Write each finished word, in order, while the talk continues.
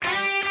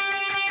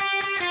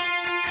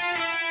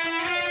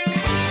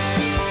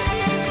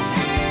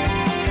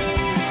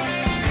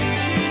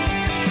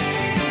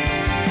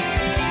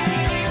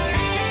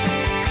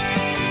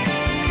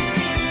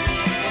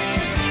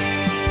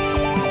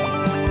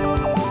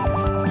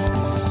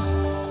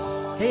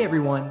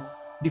everyone.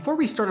 Before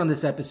we start on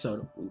this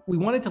episode, we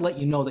wanted to let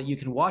you know that you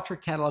can watch our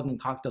Catalog and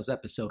Cocktails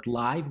episode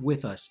live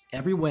with us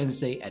every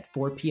Wednesday at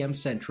 4 p.m.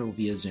 Central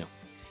via Zoom.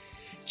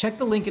 Check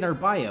the link in our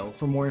bio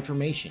for more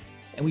information,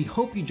 and we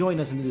hope you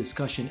join us in the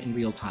discussion in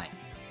real time.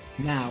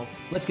 Now,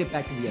 let's get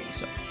back to the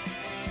episode.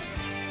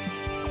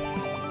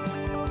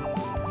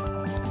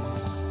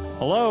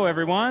 Hello,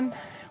 everyone.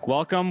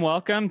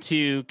 Welcome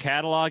to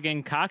Catalog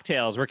and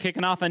Cocktails. We're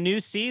kicking off a new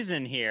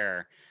season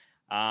here.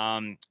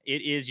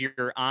 It is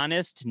your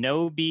honest,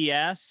 no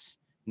BS,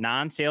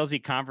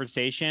 non-salesy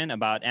conversation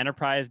about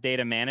enterprise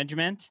data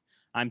management.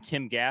 I'm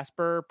Tim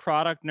Gasper,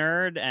 product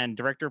nerd and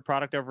director of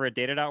product over at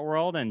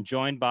Data.World, and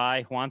joined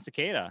by Juan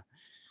Cicada.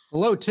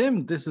 Hello,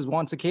 Tim. This is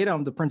Juan Cicada.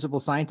 I'm the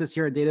principal scientist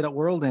here at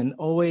Data.World, and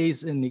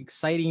always an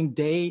exciting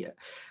day,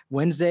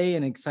 Wednesday,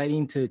 and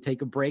exciting to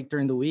take a break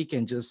during the week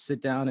and just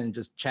sit down and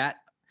just chat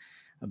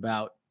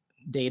about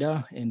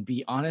data and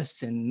be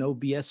honest and no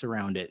BS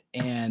around it.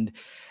 And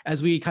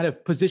as we kind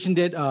of positioned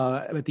it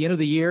at the end of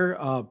the year,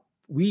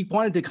 we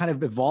wanted to kind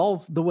of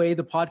evolve the way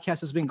the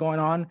podcast has been going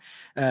on.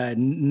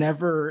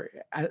 Never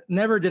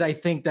did I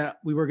think that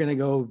we were going to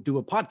go do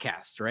a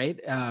podcast, right?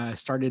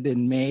 Started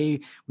in May.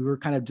 We were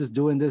kind of just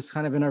doing this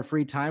kind of in our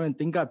free time, and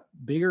things got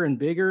bigger and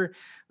bigger.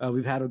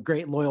 We've had a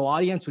great loyal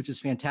audience, which is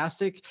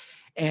fantastic.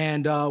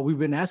 And we've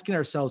been asking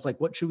ourselves,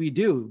 like, what should we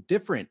do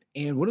different?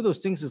 And one of those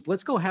things is,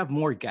 let's go have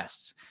more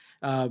guests.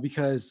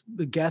 Because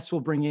the guests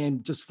will bring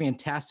in just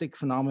fantastic,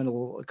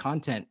 phenomenal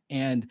content.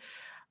 And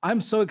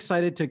I'm so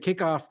excited to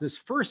kick off this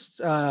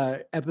first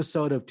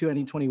episode of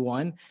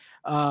 2021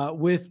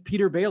 with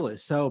Peter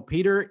Bayless. So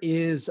Peter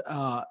is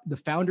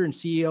the founder and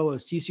CEO of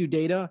Sisu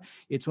Data.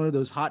 It's one of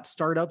those hot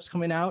startups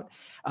coming out.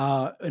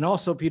 And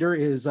also Peter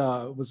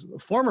was a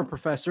former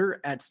professor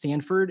at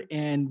Stanford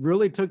and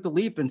really took the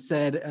leap and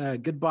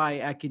said, goodbye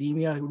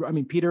academia. I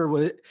mean,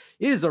 Peter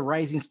is a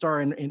rising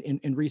star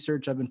in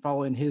research. I've been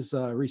following his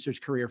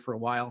research career for a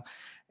while.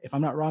 If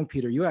I'm not wrong,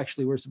 Peter, you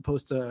actually were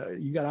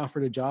you got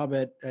offered a job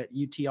at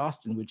UT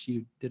Austin, which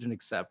you didn't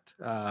accept.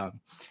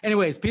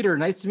 Anyways, Peter,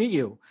 nice to meet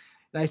you.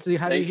 Nice to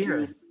have you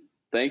here.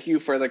 Thank you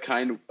for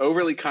the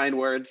overly kind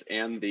words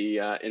and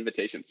the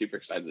invitation. Super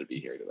excited to be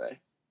here today.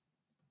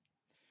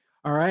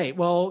 All right.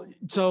 Well,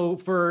 so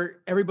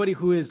for everybody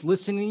who is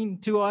listening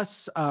to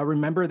us,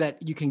 remember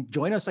that you can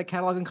join us at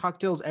Catalog and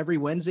Cocktails every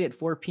Wednesday at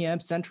 4 p.m.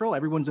 Central.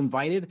 Everyone's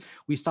invited.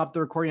 We stop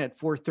the recording at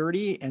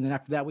 4:30, and then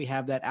after that, we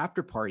have that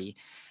after party.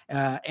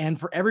 And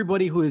for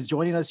everybody who is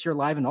joining us here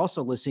live and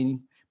also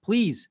listening,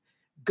 please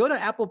go to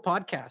Apple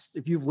Podcasts.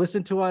 If you've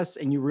listened to us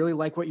and you really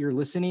like what you're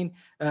listening,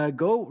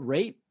 go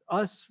rate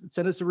us,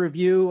 send us a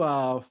review,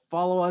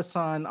 follow us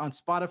on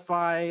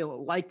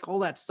Spotify, like all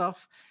that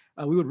stuff.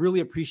 We would really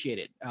appreciate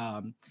it.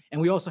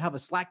 And we also have a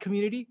Slack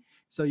community,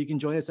 so you can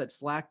join us at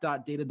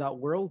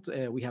slack.data.world.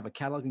 We have a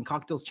Catalog and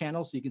Cocktails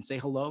channel, so you can say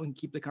hello and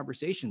keep the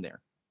conversation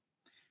there.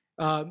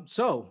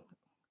 So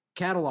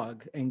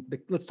catalog, and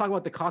let's talk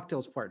about the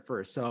cocktails part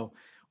first. So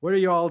what are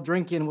you all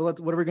drinking? What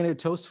are we going to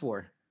toast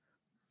for?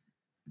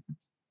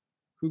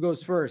 Who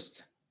goes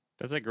first?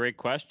 That's a great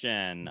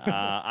question.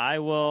 I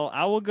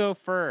will go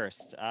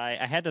first.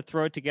 I had to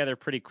throw it together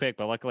pretty quick,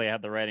 but luckily I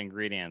had the right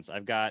ingredients.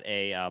 I've got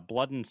a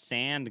Blood and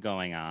Sand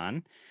going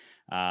on.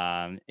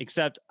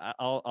 Except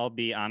I'll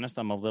be honest,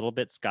 I'm a little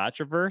bit Scotch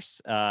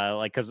averse,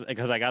 because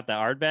I got the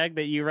Ardbeg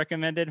that you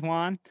recommended,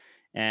 Juan,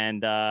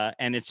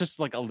 and it's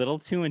just like a little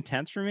too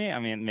intense for me. I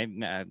mean,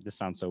 maybe this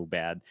sounds so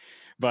bad,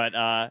 but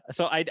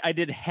so I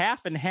did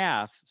half and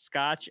half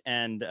Scotch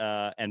and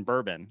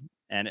bourbon.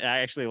 And I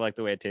actually like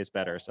the way it tastes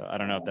better. So I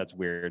don't know if that's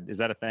weird. Is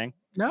that a thing?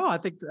 No, I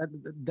think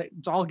that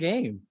it's all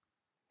game.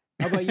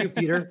 How about you,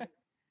 Peter?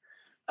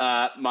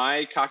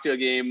 My cocktail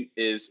game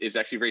is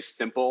actually very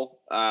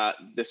simple.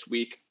 This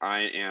week,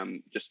 I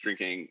am just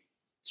drinking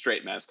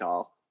straight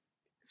mezcal.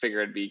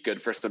 Figure it'd be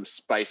good for some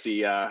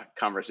spicy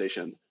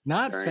conversation.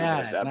 Not during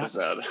bad. This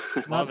episode.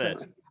 Love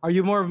it. Are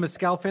you more of a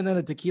mezcal fan than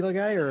a tequila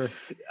guy, or?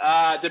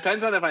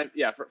 Depends on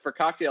for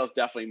cocktails,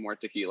 definitely more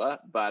tequila,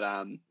 but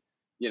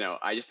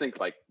I just think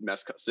like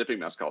sipping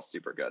mezcal is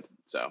super good.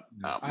 So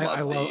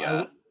I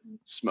love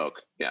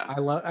smoke. Yeah,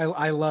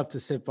 I love to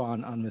sip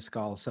on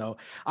mezcal. So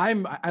I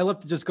love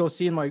to just go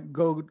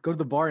to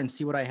the bar and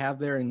see what I have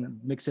there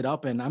and mix it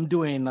up. And I'm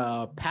doing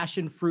a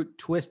passion fruit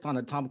twist on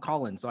a Tom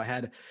Collins. So I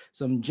had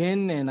some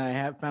gin and I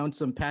have found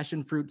some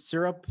passion fruit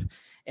syrup.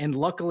 And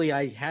luckily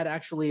I had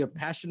actually a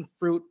passion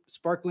fruit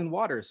sparkling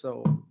water.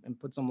 And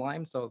put some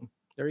lime. So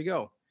there you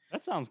go.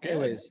 That sounds good.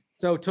 Anyways,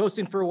 so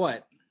toasting for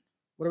what?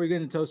 What are we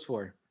going to toast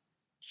for?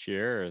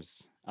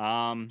 Cheers.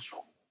 Well,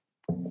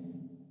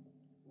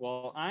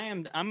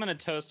 I'm going to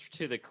toast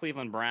to the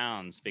Cleveland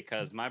Browns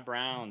because my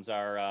Browns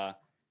are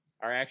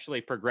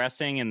actually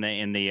progressing in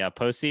the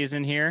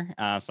postseason here.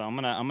 So I'm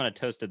gonna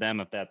toast to them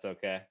if that's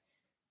okay.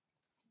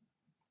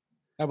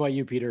 How about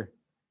you, Peter?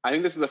 I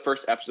think this is the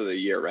first episode of the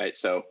year, right?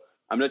 So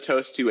I'm going to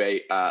toast to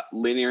a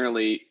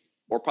linearly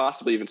or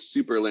possibly even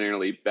super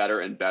linearly better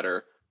and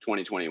better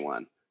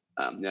 2021.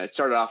 It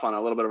started off on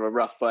a little bit of a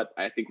rough foot.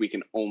 I think we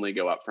can only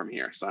go up from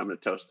here. So I'm going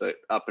to toast it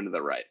up and to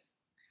the right.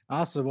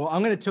 Awesome. Well,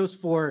 I'm going to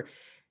toast for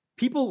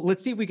people.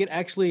 Let's see if we can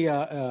actually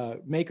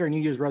make our New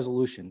Year's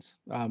resolutions.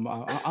 I'm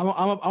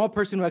a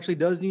person who actually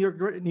does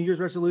New Year's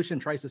resolution,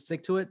 tries to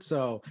stick to it.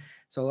 So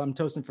I'm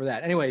toasting for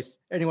that. Anyways,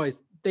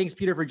 thanks,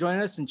 Peter, for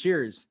joining us, and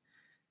cheers.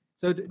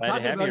 So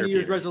talking about New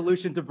Year's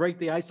resolution, to break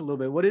the ice a little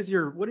bit, what is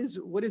your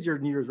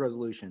New Year's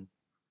resolution?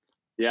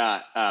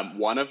 Yeah,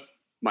 one of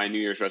my New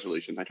Year's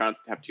resolutions, I try not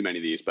to have too many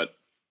of these, but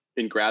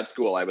in grad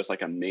school, I was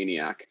like a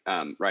maniac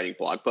writing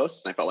blog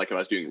posts. And I felt like if I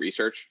was doing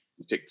research,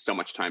 it takes so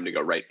much time to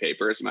go write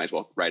papers. Might as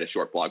well write a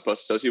short blog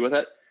post associated with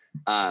it.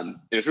 And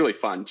it's really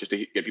fun just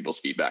to get people's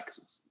feedback.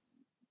 It's,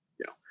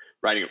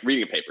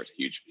 reading a paper is a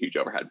huge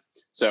overhead.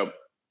 So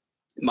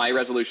my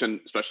resolution,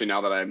 especially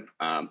now that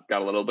I'm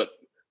got a little bit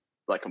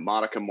like a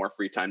modicum more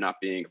free time, not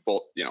being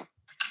full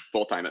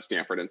time at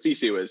Stanford and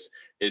CSU,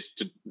 is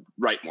to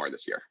write more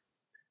this year.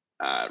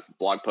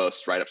 Blog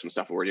posts, write up some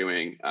stuff that we're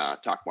doing,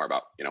 talk more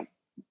about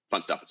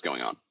fun stuff that's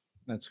going on.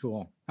 That's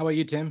cool. How about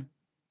you, Tim?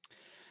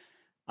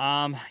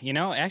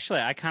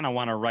 Actually, I kind of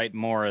want to write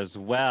more as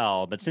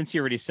well. But since you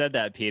already said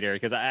that, Peter,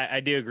 because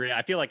I do agree,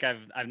 I feel like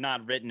I've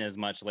not written as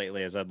much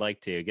lately as I'd like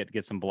to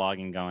get some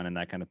blogging going and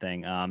that kind of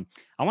thing. I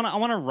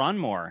want to run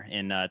more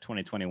in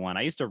 2021.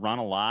 I used to run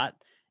a lot,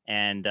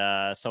 and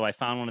so I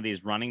found one of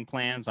these running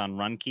plans on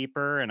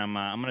Runkeeper, and I'm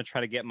gonna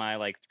try to get my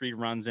like 3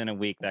 runs in a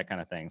week, that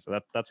kind of thing. So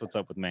that's what's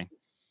up with me.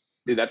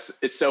 Dude,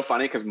 it's so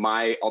funny because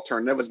my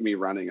alternative was me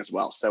running as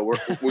well. So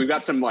we've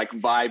got some like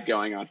vibe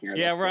going on here.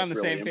 Yeah, we're on the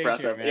really same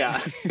page here, man.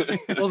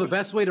 Yeah. Well, the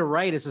best way to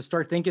write is to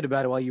start thinking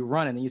about it while you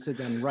run, and then you sit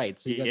down and write.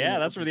 So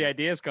that's where the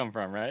ideas come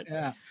from, right?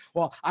 Yeah.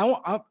 Well,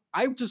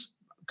 I just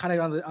kind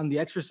of on the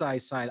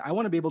exercise side, I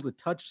want to be able to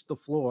touch the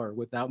floor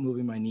without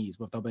moving my knees,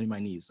 without bending my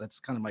knees. That's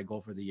kind of my goal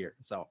for the year.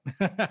 So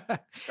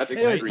that's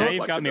exciting. Now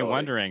you've got me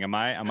wondering, am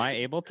I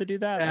able to do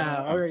that?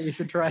 Yeah, all right, you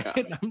should try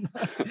it.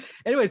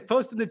 Anyways,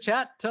 post in the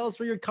chat. Tell us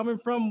where you're coming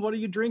from. What are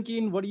you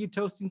drinking? What are you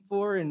toasting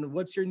for? And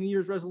what's your New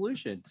Year's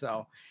resolution?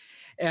 So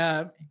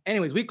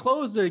anyways, we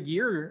closed the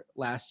year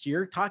last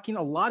year talking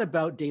a lot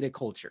about data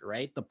culture,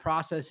 right? The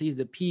processes,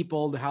 the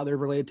people, how they're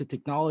related to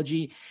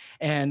technology.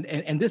 And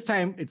this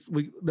time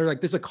they're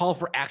like, there's a call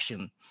for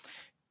action.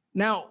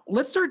 Now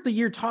let's start the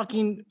year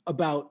talking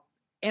about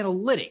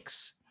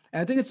analytics.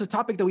 And I think it's a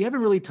topic that we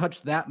haven't really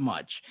touched that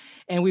much.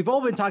 And we've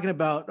all been talking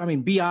about,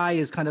 BI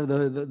is kind of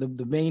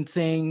the main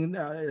thing,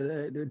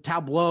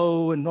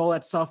 Tableau and all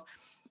that stuff,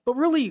 but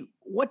really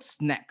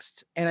what's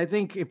next? And I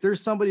think if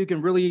there's somebody who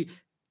can really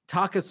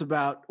talk us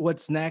about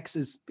what's next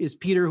is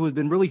Peter, who has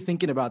been really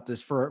thinking about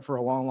this for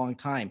a long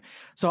time.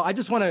 So I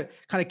just want to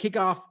kind of kick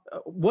off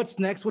what's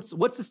next,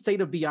 what's the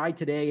state of BI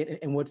today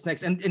and what's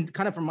next. And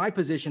kind of from my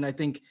position, I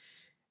think,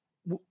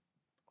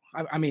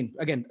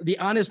 again, the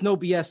honest, no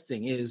BS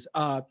thing is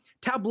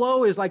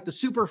Tableau is like the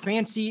super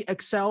fancy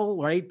Excel,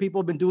 right?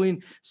 People have been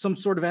doing some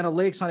sort of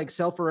analytics on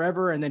Excel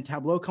forever. And then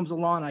Tableau comes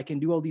along, I can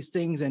do all these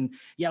things and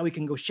we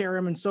can go share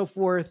them and so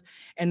forth.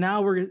 And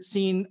now we're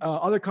seeing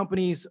other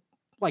companies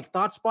like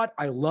ThoughtSpot.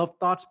 I love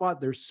ThoughtSpot.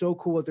 They're so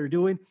cool what they're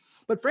doing.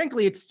 But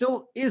frankly, it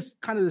still is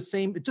kind of the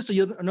same. It's just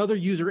another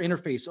user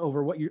interface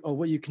over what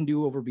you can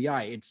do over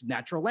BI. It's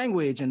natural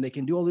language and they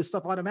can do all this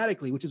stuff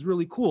automatically, which is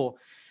really cool.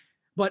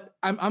 But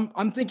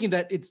I'm thinking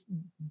that it's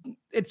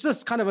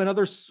just kind of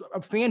another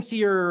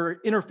fancier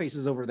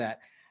interfaces over that.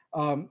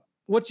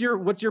 What's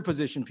your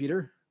position,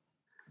 Peter?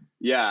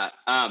 Yeah,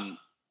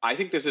 I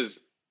think this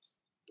is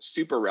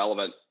super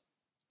relevant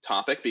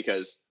topic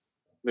because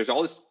there's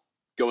all this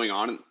going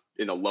on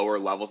in the lower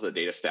levels of the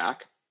data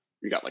stack.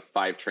 We got like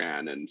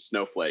Fivetran and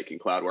Snowflake and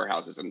cloud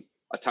warehouses and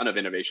a ton of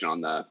innovation on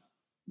the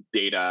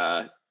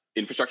data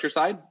infrastructure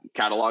side,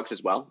 catalogs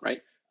as well,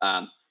 right?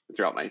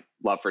 Throughout my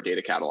love for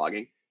data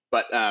cataloging.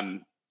 But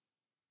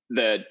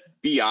the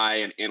BI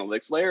and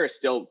analytics layer is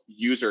still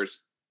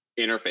users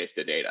interface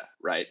to data,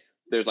 right?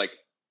 There's like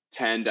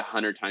 10 to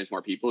 100 times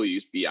more people who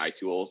use BI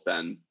tools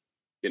than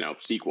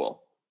SQL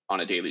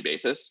on a daily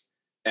basis.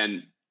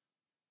 And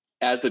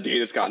as the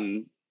data's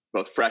gotten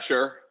both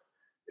fresher,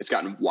 it's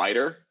gotten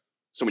wider.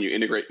 So when you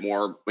integrate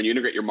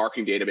your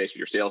marketing database with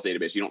your sales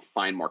database, you don't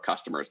find more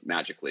customers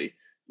magically.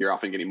 You're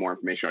often getting more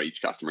information on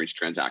each customer, each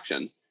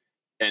transaction.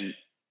 And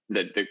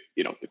the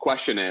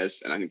question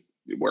is, and I think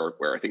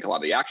where I think a lot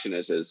of the action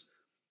is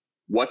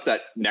what's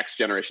that next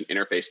generation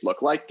interface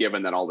look like,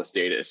 given that all this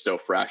data is so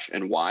fresh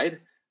and wide?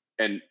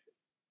 And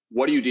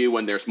what do you do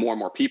when there's more and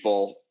more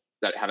people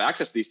that have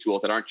access to these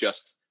tools that aren't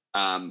just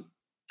database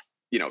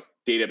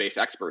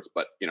experts,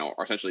 but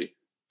are essentially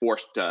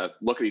forced to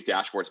look at these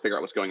dashboards, figure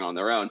out what's going on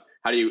their own?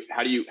 How do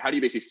you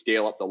basically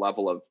scale up the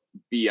level of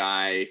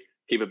BI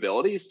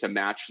capabilities to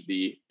match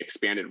the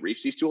expanded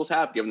reach these tools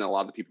have, given that a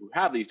lot of the people who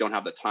have these don't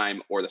have the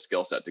time or the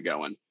skill set to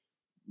go and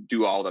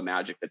do all the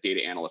magic that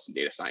data analysts and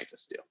data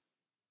scientists do?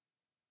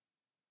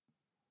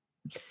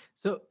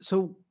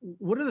 So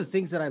one of the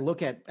things that I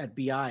look at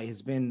BI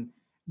has been,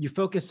 you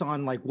focus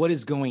on like what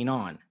is going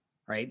on,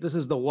 right? This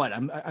is the what.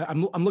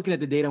 I'm looking at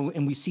the data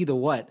and we see the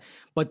what,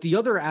 but the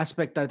other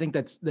aspect that I think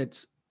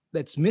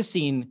that's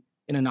missing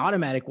in an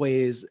automatic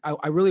way is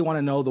I really want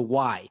to know the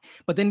why.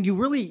 But then you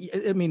really,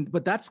 I mean,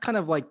 but that's kind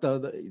of like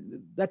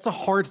that's a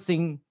hard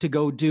thing to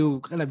go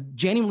do, kind of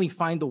genuinely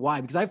find the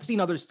why, because I've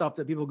seen other stuff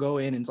that people go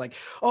in and it's like,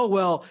 oh,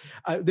 well,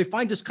 they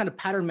find just kind of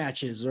pattern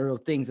matches or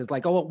things. It's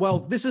like, oh, well,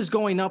 this is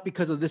going up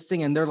because of this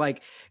thing. And they're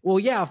like, well,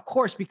 yeah, of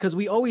course, because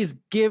we always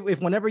give,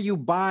 whenever you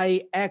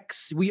buy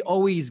X, we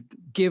always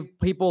give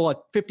people a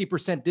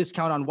 50%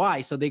 discount on Y.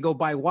 So they go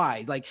buy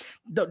Y. Like,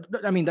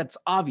 I mean, that's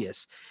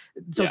obvious.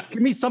 So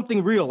give me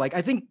something real. Like,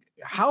 I think,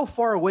 how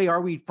far away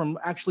are we from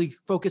actually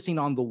focusing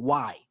on the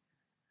why?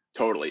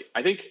 Totally.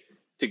 I think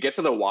to get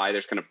to the why,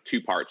 there's kind of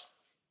two parts.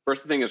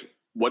 First thing is,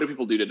 what do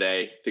people do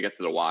today to get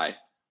to the why?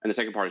 And the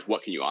second part is,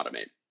 what can you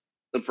automate?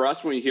 And for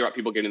us, when you hear about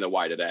people getting the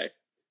why today,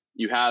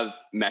 you have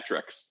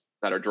metrics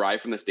that are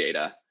derived from this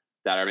data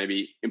that are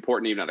maybe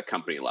important even at a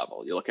company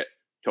level. You look at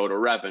total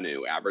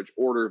revenue, average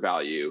order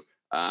value,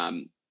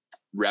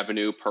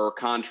 revenue per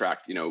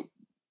contract,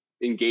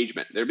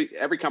 engagement.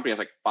 Every company has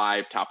like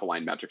 5 top of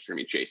line metrics they're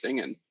going to be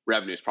chasing, and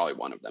revenue is probably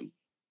one of them.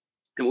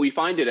 And what we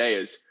find today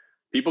is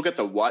people get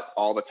the what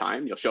all the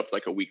time. You'll show up to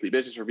like a weekly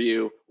business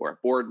review or a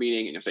board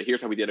meeting, and you'll say,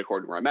 here's how we did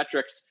according to our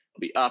metrics.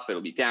 It'll be up,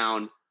 it'll be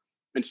down.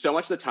 And so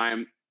much of the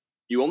time,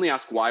 you only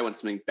ask why when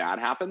something bad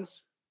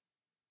happens.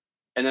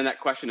 And then that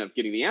question of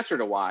getting the answer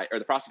to why, or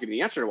the process of getting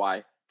the answer to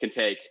why, can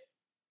take,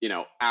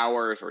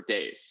 hours or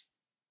days.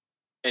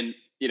 And,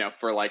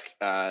 for like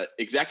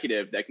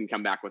executive, they can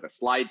come back with a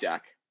slide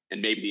deck,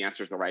 and maybe the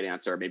answer is the right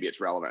answer, maybe it's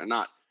relevant or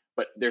not.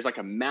 But there's like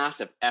a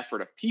massive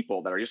effort of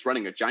people that are just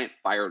running a giant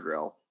fire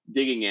drill,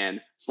 digging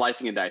in,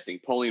 slicing and dicing,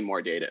 pulling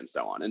more data, and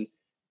so on.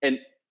 And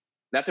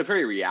that's a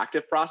very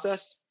reactive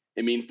process.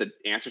 It means the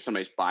answer to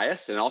somebody's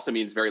bias, and it also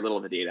means very little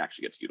of the data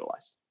actually gets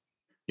utilized.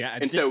 Yeah,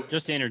 and so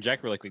just to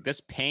interject really quick, this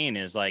pain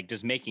is like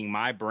just making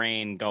my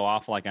brain go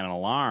off like an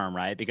alarm,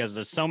 right? Because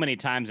there's so many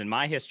times in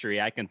my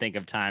history, I can think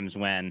of times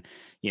when,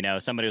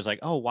 somebody was like,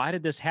 oh, why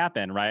did this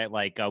happen, right?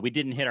 Like we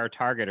didn't hit our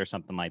target or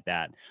something like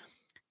that.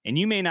 And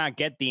you may not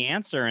get the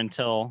answer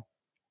until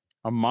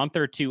a month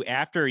or two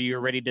after you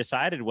already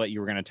decided what you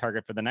were going to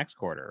target for the next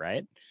quarter,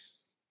 right?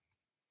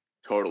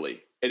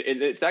 Totally. And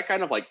it's that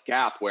kind of like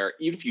gap where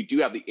even if you do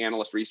have the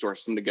analyst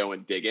resources to go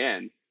and dig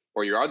in,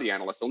 or you are the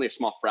analyst, only a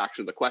small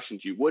fraction of the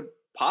questions you would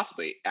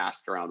possibly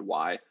ask around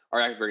why are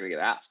actually going to get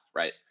asked,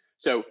 right?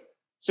 So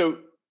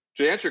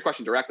to answer your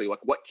question directly, like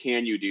what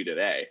can you do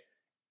today?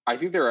 I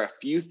think there are a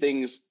few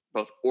things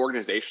both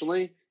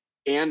organizationally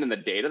and in the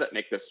data that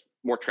make this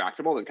more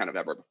tractable than kind of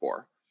ever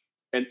before.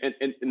 And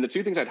the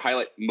two things I'd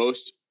highlight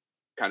most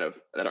kind of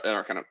that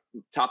are kind of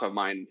top of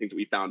mind, things that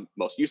we found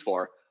most useful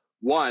are,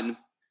 one,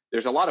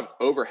 there's a lot of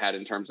overhead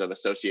in terms of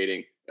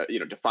associating,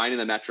 defining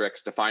the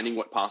metrics, defining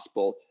what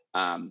possible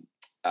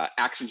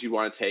actions you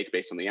want to take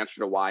based on the answer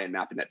to why, and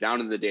mapping that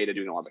down into the data,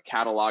 doing a lot of the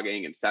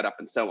cataloging and setup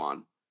and so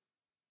on.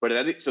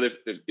 But so there's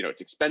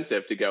it's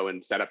expensive to go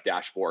and set up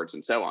dashboards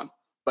and so on.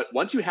 But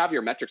once you have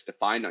your metrics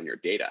defined on your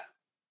data,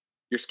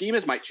 your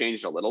schemas might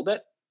change a little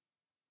bit,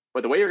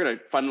 but the way you're going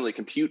to fundamentally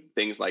compute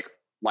things like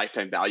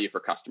lifetime value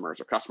for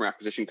customers or customer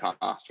acquisition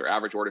cost or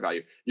average order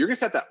value, you're going to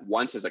set that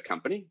once as a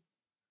company.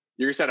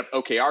 You're going to set up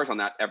OKRs on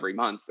that every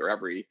month or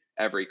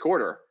every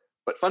quarter.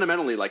 But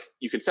fundamentally, like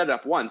you can set it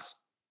up once,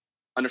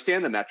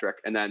 understand the metric,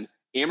 and then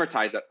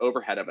amortize that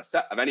overhead of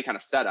any kind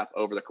of setup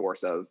over the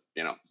course of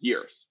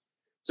years.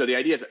 So the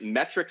idea is that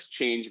metrics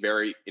change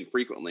very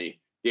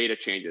infrequently. Data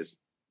changes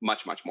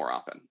much, much more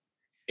often.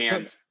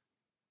 And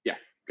yeah,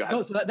 go ahead.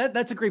 No, so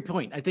that's a great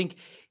point. I think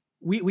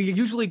we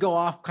usually go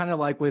off kind of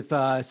like with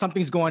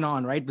something's going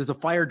on, right? There's a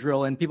fire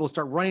drill and people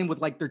start running with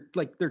like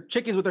they're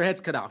chickens with their heads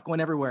cut off, going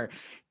everywhere.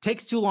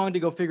 Takes too long to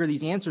go figure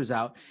these answers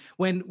out,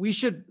 when we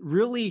should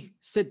really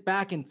sit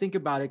back and think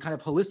about it kind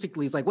of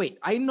holistically. It's like, wait,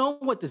 I know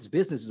what this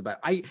business is about.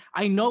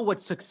 I know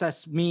what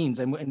success means,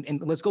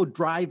 and let's go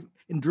drive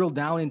and drill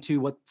down into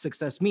what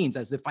success means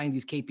as defining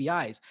these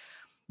KPIs.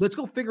 Let's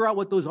go figure out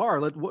what those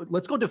are.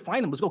 Let's go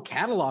define them. Let's go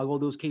catalog all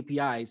those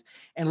KPIs,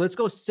 and let's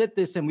go sit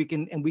this and we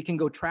can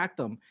go track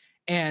them.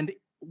 And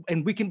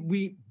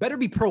we better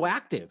be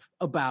proactive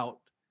about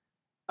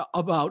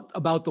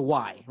the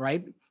why,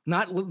 right?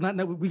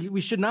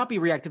 We should not be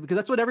reactive, because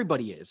that's what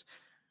everybody is.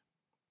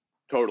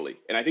 Totally.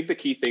 And I think the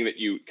key thing that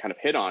you kind of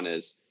hit on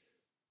is,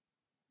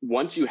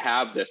 once you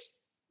have this,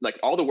 like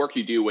all the work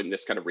you do in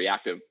this kind of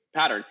reactive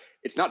pattern,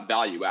 it's not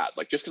value add.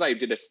 Like just because I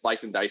did a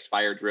slice and dice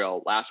fire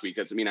drill last week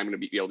doesn't mean I'm going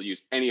to be able to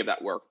use any of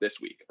that work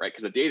this week, right?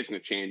 Because the data is going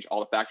to change.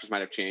 All the factors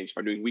might have changed. If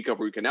I'm doing week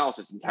over week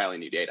analysis, it's entirely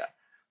new data.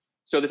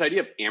 So this idea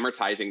of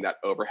amortizing that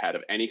overhead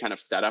of any kind of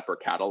setup or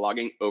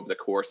cataloging over the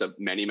course of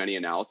many, many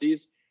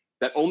analyses,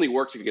 that only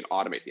works if you can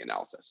automate the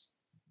analysis.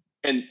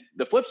 And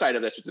the flip side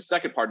of this, which is the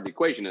second part of the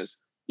equation, is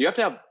you have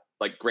to have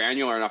like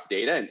granular enough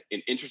data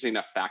and interesting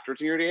enough factors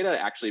in your data to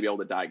actually be able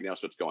to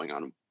diagnose what's going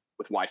on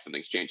with why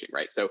something's changing,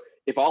 right? So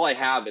if all I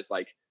have is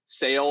like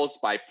sales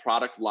by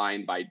product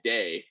line by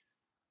day,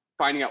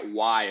 finding out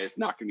why is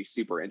not going to be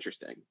super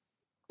interesting.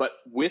 But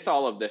with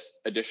all of this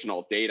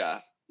additional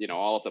data,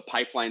 all of the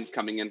pipelines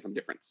coming in from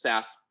different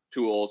SaaS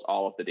tools,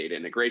 all of the data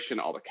integration,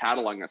 all the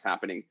cataloging that's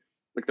happening,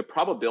 like the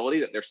probability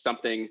that there's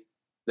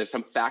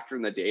some factor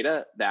in the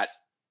data that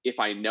if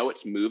I know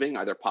it's moving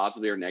either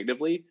positively or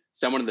negatively,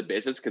 someone in the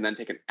business can then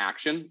take an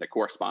action that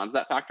corresponds to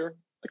that factor.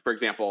 Like for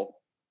example,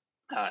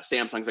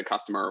 Samsung's a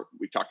customer.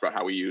 We talked about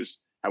how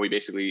we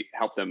basically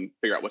help them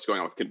figure out what's going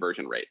on with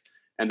conversion rate.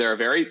 And there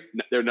are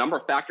a number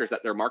of factors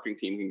that their marketing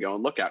team can go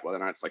and look at, whether or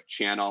not it's like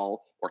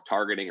channel or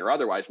targeting or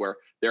otherwise, where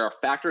there are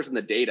factors in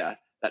the data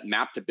that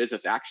map to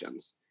business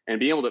actions, and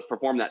being able to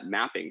perform that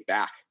mapping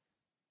back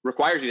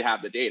requires you to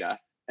have the data.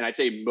 And I'd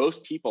say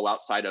most people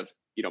outside of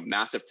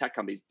massive tech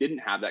companies didn't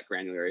have that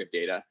granularity of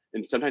data.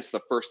 And sometimes for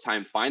the first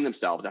time find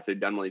themselves after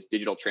they've done one of these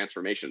digital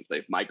transformations.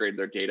 They've migrated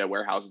their data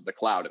warehouses to the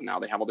cloud, and now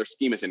they have all their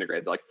schemas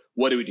integrated. They're like,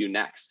 what do we do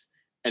next?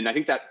 And I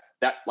think that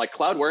like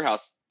cloud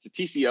warehouse, it's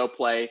a TCO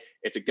play,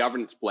 it's a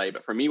governance play.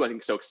 But for me, what I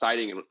think is so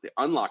exciting and what the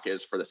unlock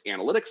is for this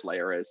analytics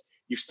layer is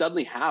you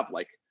suddenly have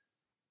like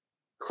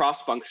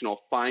cross-functional,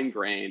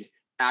 fine-grained,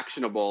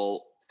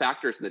 actionable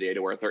factors in the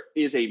data where if there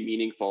is a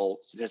meaningful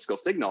statistical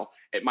signal,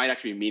 it might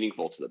actually be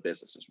meaningful to the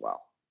business as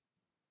well.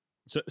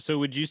 So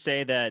would you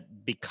say that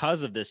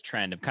because of this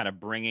trend of kind of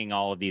bringing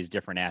all of these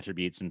different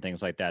attributes and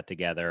things like that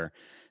together,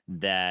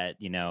 that,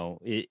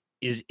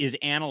 is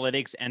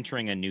analytics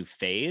entering a new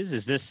phase?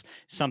 Is this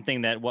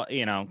something that,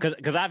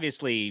 because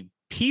obviously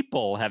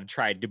people have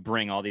tried to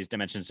bring all these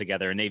dimensions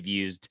together, and they've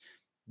used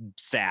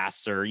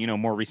SAS or,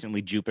 more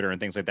recently Jupyter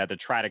and things like that to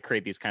try to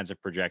create these kinds of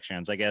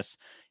projections. I guess,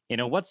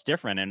 what's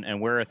different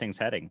and where are things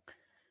heading?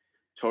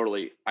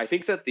 Totally. I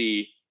think that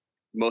the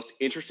most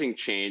interesting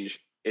change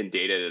in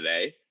data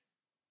today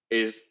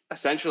is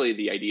essentially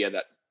the idea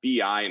that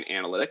BI and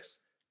analytics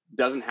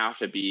doesn't have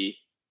to be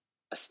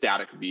a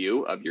static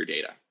view of your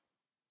data.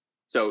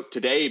 So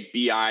today,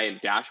 BI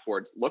and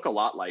dashboards look a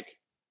lot like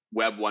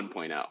Web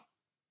 1.0.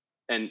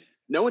 And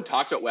no one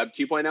talks about Web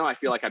 2.0. I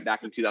feel like I'm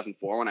back in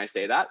 2004 when I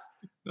say that.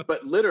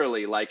 But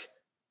literally, like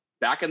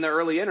back in the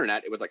early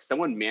internet, it was like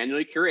someone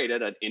manually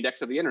curated an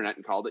index of the internet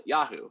and called it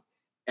Yahoo.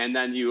 And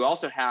then you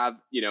also have,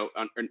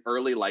 an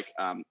early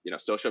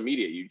social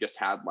media. You just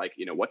had like,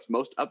 what's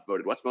most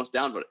upvoted, what's most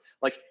downvoted.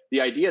 Like the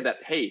idea that,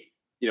 hey,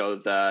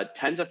 the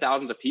tens of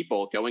thousands of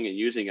people going and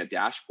using a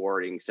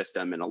dashboarding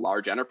system in a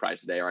large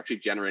enterprise today are actually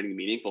generating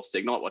meaningful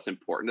signal at what's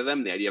important to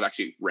them. The idea of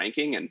actually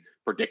ranking and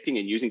predicting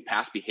and using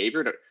past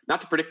behavior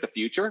not to predict the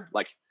future,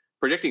 like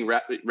predicting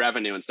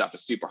revenue and stuff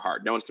is super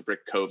hard. No one's to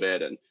predict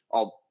COVID and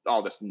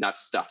all this nuts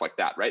stuff like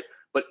that, right?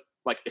 But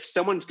like if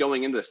someone's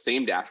going into the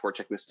same dashboard,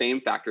 checking the same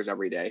factors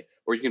every day,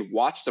 or you can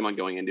watch someone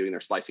going and doing their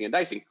slicing and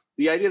dicing,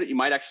 the idea that you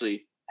might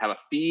actually have a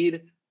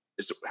feed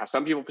is how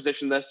some people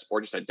position this,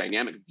 or just a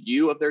dynamic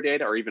view of their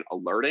data, or even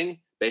alerting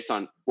based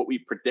on what we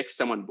predict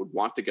someone would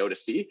want to go to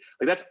see.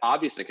 Like that's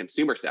obvious in a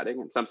consumer setting.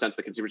 In some sense,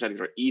 the consumer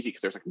settings are easy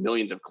because there's like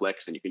millions of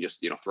clicks and you can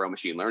just, throw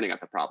machine learning at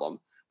the problem.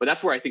 But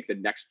that's where I think the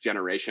next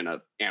generation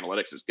of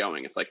analytics is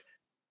going. It's like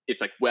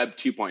Web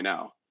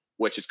 2.0,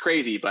 which is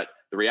crazy. But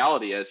the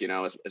reality is,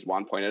 as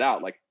Juan pointed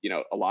out, like,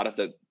 a lot of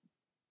the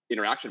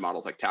interaction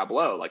models like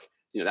Tableau, like,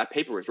 that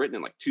paper was written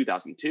in like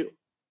 2002.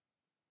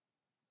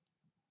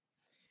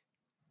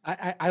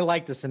 I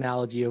like this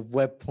analogy of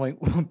Web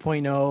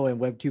 1.0 and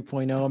Web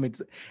 2.0. I mean,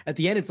 at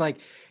the end, it's like,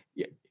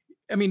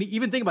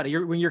 even think about it.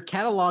 When you're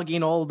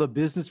cataloging all the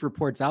business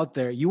reports out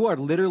there, you are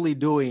literally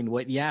doing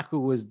what Yahoo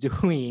was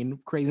doing,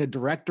 creating a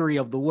directory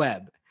of the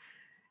web.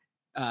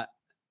 That's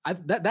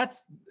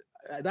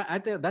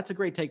a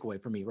great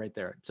takeaway for me right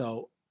there.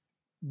 So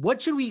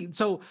what do we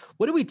tell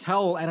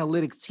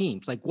analytics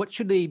teams? Like, what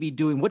should they be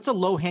doing? What's a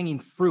low-hanging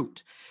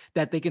fruit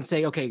that they can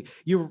say, okay,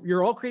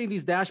 you're all creating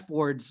these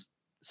dashboards,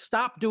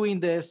 stop doing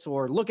this,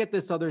 or look at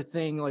this other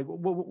thing. Like,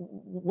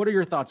 what are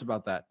your thoughts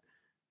about that?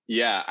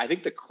 Yeah, I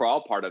think the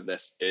crawl part of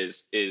this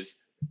is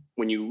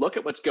when you look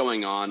at what's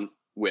going on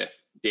with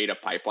data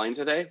pipelines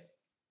today,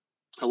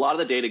 a lot of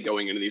the data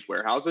going into these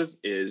warehouses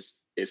is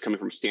coming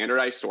from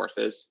standardized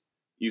sources.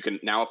 You can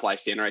now apply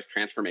standardized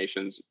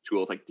transformations,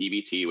 tools like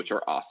dbt, which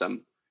are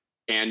awesome.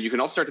 And you can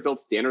also start to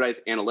build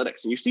standardized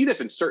analytics. And you see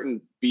this in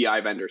certain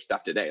BI vendor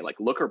stuff today, like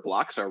Looker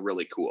blocks are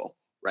really cool,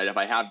 right? If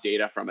I have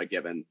data from a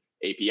given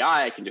API,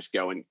 I can just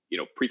go and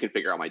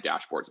pre-configure all my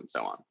dashboards and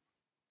so on.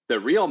 The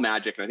real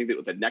magic, and I think that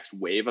what the next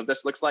wave of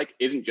this looks like,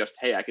 isn't just,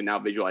 hey, I can now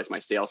visualize my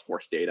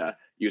Salesforce data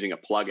using a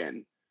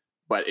plugin,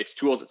 but it's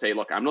tools that say,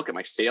 look, I'm looking at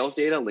my sales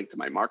data, linked to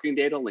my marketing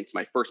data, linked to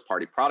my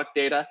first-party product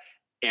data,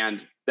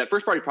 and that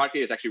first-party product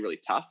data is actually really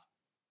tough.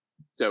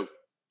 So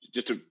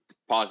just to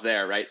pause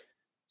there, right?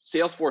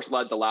 Salesforce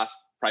led the last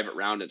private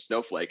round in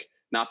Snowflake,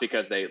 not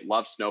because they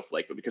love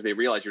Snowflake, but because they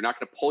realized you're not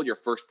going to pull your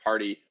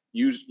first-party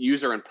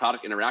user and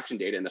product interaction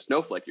data into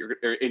Snowflake,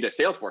 into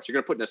Salesforce. You're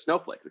going to put in a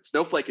Snowflake. Like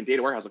Snowflake and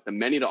Data Warehouse, like the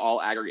many-to-all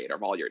aggregator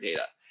of all your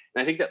data.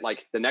 And I think that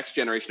like the next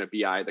generation of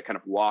BI, the kind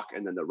of walk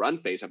and then the run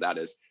phase of that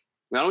is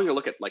not only to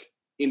look at like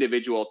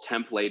individual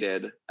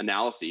templated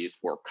analyses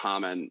for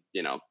common,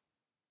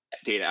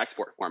 data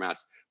export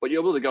formats, but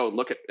you're able to go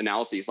look at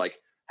analyses like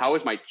how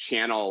is my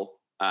channel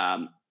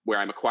where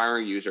I'm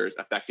acquiring users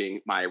affecting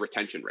my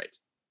retention rate,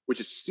 which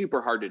is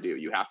super hard to do.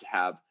 You have to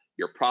have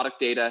your product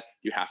data,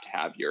 you have to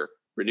have your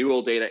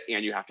renewal data,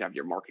 and you have to have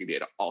your marketing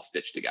data all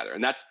stitched together.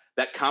 And that's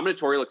that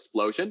combinatorial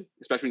explosion,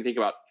 especially when you think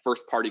about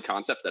first party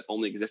concepts that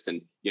only exist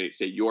in,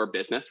 say your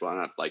business.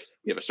 Well, it's like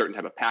you have a certain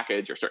type of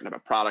package or certain type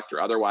of product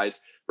or otherwise,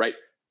 right?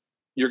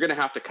 You're going to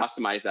have to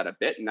customize that a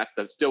bit. And that's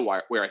still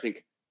where I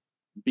think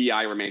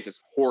BI remains as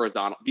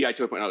horizontal. BI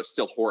 2.0 is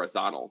still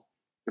horizontal.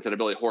 It's an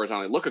ability to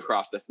horizontally look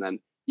across this and then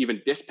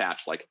even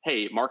dispatch like,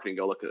 hey, marketing,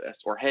 go look at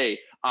this, or hey,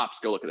 ops,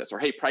 go look at this, or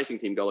hey, pricing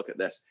team, go look at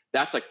this.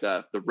 That's like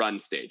the run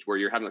stage where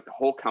you're having like the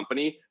whole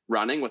company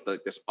running with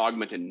this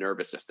augmented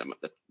nervous system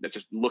that's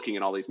just looking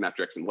at all these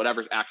metrics and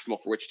whatever's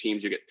actionable for which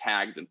teams you get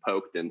tagged and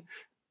poked and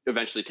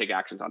eventually take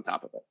actions on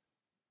top of it.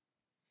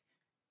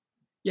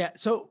 Yeah.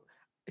 So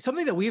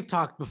something that we've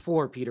talked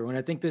before, Peter, and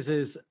I think this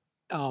is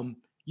a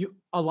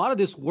lot of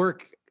this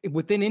work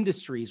within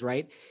industries,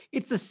 right?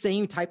 It's the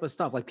same type of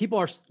stuff. Like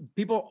people,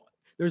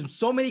 there's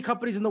so many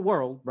companies in the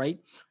world, right?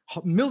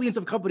 Millions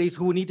of companies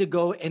who need to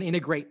go and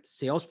integrate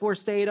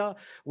Salesforce data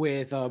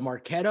with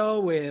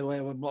Marketo,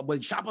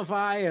 with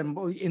Shopify,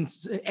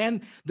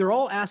 and they're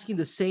all asking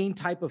the same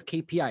type of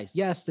KPIs.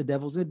 Yes, the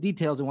devil's in the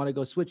details and want to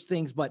go switch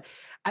things, but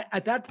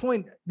at that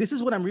point, this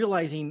is what I'm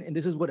realizing, and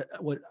this is what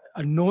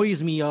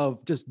annoys me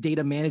of just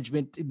data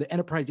management, the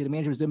enterprise data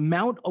management, is the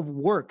amount of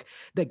work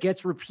that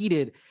gets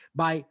repeated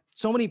by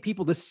so many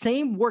people. The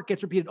same work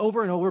gets repeated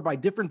over and over by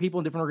different people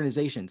in different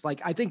organizations. Like,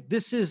 I think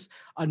this is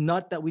a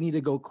nut that we need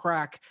to go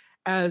crack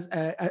as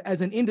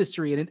an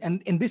industry.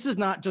 And this is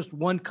not just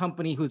one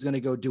company who's going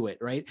to go do it,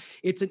 right?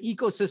 It's an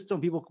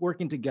ecosystem, people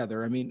working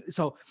together.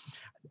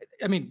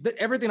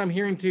 Everything I'm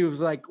hearing too is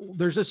like,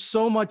 there's just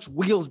so much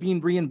wheels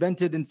being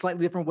reinvented in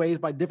slightly different ways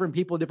by different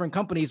people, different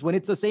companies, when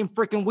it's the same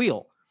freaking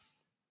wheel.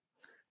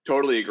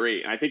 Totally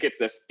agree. And I think it's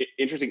this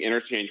interesting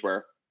interchange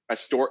where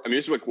this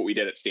is what we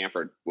did at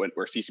Stanford where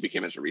CCP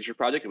came as a research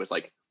project. It was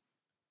like,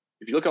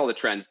 if you look at all the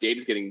trends, data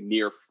is getting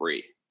near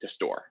free to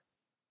store.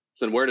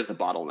 So then where does the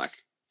bottleneck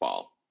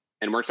fall?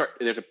 And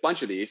there's a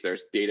bunch of these.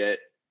 There's data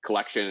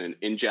collection and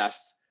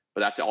ingest, but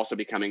that's also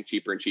becoming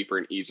cheaper and cheaper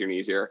and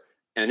easier.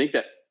 And I think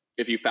that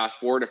if you fast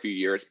forward a few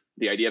years,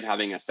 the idea of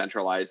having a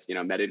centralized,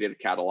 metadata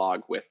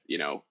catalog with,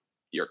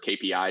 your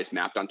KPIs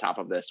mapped on top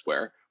of this,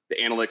 where the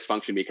analytics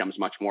function becomes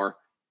much more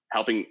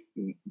helping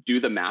do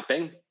the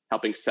mapping,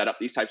 helping set up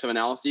these types of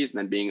analyses, and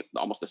then being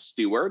almost the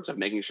stewards of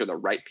making sure the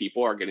right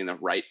people are getting the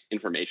right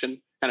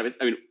information.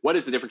 What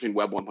is the difference between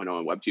Web 1.0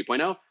 and Web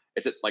 2.0?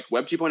 It's like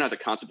Web 2.0 has a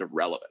concept of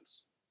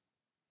relevance.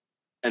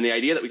 And the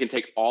idea that we can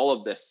take all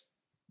of this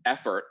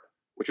effort,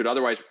 which would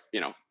otherwise,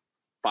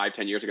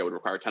 5-10 years ago would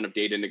require a ton of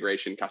data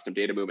integration, custom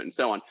data movement, and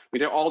so on. We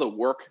do all the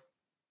work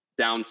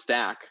down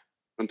stack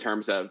in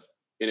terms of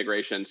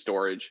integration,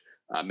 storage,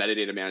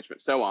 metadata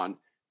management, so on,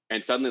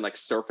 and suddenly like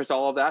surface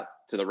all of that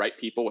to the right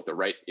people with the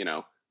right,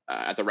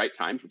 at the right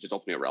times, which is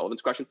ultimately a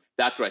relevance question.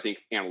 That's what I think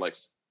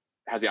analytics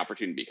has the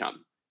opportunity to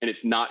become. And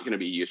it's not going to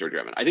be user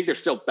driven. I think there's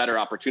still better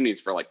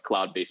opportunities for like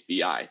cloud-based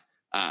BI.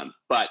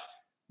 But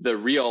the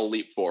real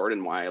leap forward,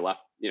 and why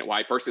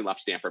I personally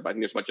left Stanford, but I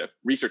think there's a bunch of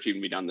research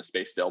even be done in the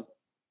space still,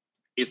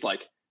 is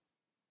like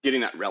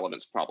getting that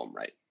relevance problem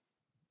right.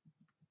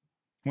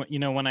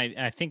 Well, when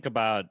I think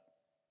about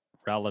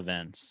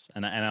relevance,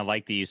 and I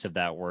like the use of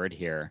that word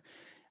here,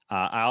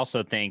 I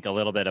also think a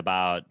little bit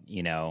about,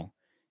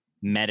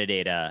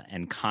 metadata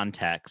and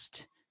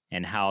context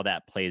and how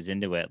that plays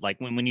into it. Like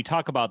when you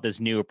talk about this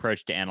new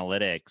approach to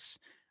analytics,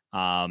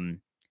 how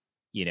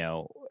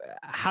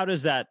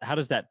does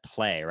that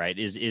play, right?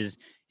 Is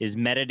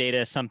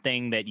metadata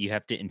something that you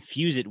have to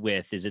infuse it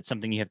with? Is it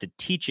something you have to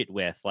teach it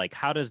with? Like,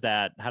 how does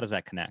that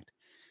connect?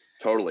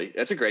 Totally.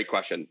 That's a great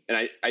question. And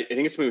I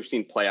think it's something we've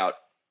seen play out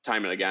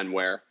time and again,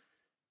 where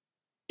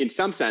in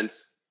some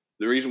sense,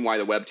 the reason why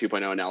the Web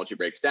 2.0 analogy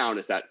breaks down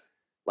is that,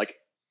 like,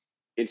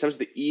 in terms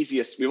of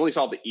we've only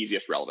solved the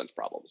easiest relevance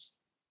problems.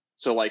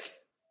 So like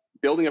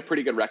building a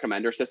pretty good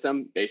recommender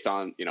system based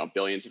on,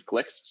 billions of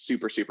clicks,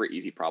 super, super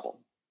easy problem.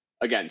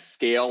 Again,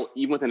 scale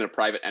even within a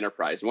private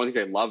enterprise. And one of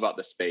the things I love about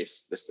this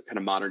space, this kind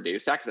of modern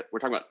data stack, is that we're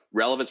talking about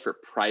relevance for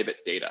private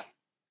data,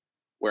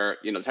 where,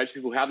 the types of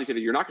people who have these data,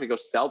 you're not going to go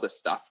sell this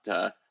stuff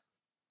to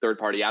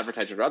third-party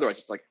advertisers or otherwise.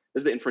 It's like,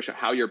 this is the information of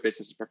how your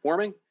business is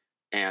performing.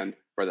 And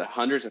for the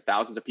hundreds of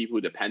thousands of people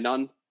who depend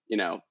on,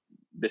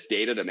 this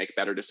data to make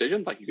better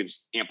decisions, like you can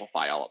just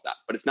amplify all of that.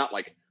 But it's not,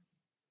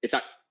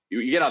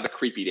 you get out of the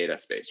creepy data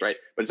space, right?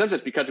 But in some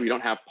sense, because we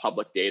don't have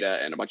public data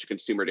and a bunch of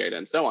consumer data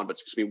and so on, but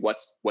it's just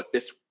what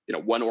this,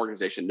 one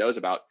organization knows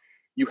about,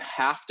 you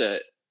have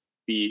to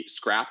be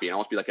scrappy and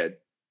almost be like a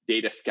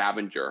data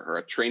scavenger or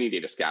a training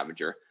data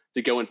scavenger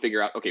to go and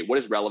figure out, okay, what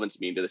does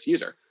relevance mean to this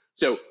user?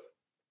 So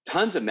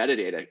tons of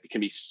metadata can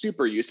be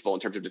super useful in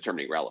terms of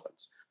determining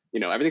relevance.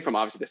 Everything from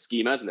obviously the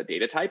schemas and the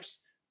data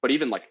types, but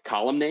even like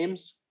column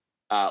names,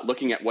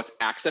 looking at what's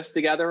accessed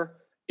together,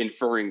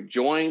 inferring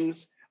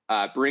joins,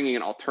 bringing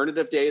in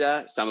alternative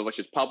data, some of which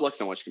is public,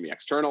 some of which can be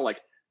external. Like,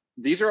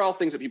 these are all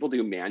things that people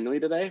do manually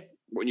today.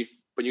 When you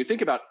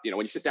think about,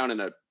 when you sit down in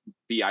a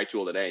BI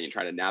tool today and you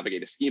try to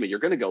navigate a schema, you're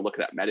going to go look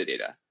at that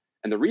metadata.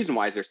 And the reason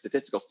why is there's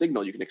statistical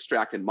signal you can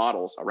extract in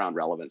models around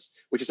relevance,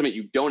 which is something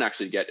you don't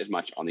actually get as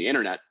much on the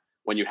internet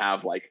when you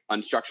have like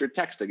unstructured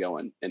text to go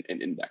and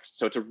index.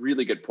 So it's a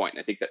really good point.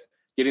 And I think that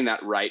getting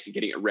that right and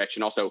getting it rich,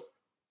 and also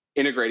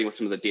integrating with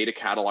some of the data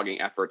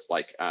cataloging efforts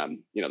like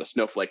the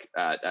Snowflake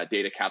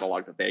data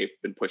catalog that they've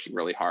been pushing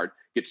really hard,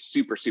 gets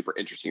super, super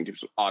interesting in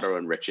terms of auto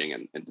enriching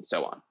and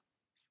so on.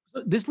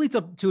 This leads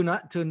up to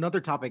another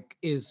topic,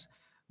 is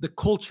the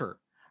culture.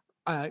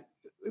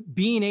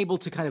 Being able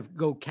to kind of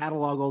go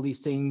catalog all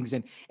these things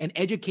and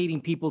educating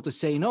people to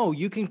say, no,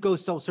 you can go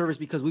self-service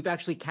because we've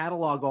actually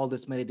cataloged all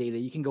this metadata.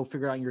 You can go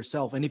figure it out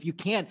yourself. And if you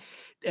can't,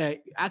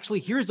 actually,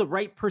 here's the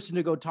right person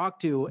to go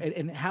talk to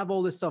and have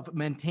all this stuff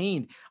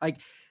maintained. Like,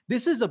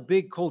 this is a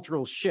big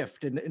cultural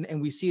shift.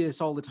 And we see this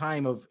all the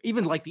time, of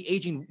even like the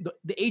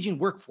aging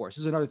workforce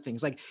is another thing.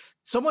 It's like,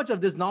 so much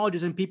of this knowledge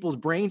is in people's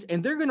brains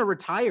and they're going to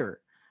retire.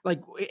 Like,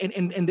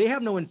 and they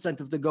have no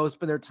incentive to go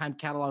spend their time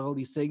catalog all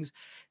these things.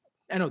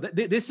 I know that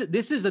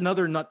this is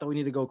another nut that we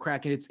need to go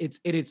crack. And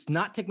it's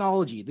not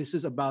technology. This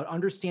is about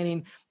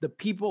understanding the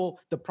people,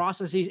 the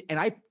processes. And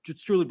I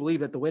just truly believe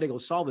that the way to go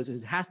solve this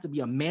is it has to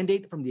be a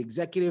mandate from the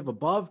executive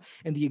above.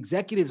 And the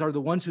executives are the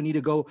ones who need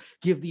to go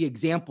give the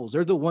examples.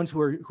 They're the ones who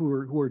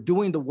are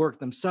doing the work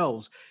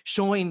themselves,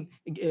 showing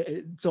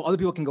so other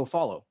people can go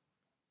follow.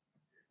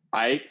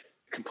 I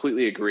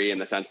completely agree in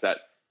the sense that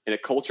in a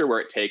culture where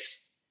it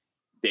takes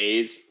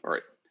days,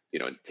 or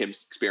in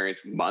Tim's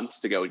experience, months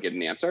to go and get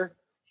an answer,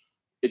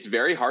 it's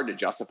very hard to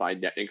justify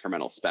net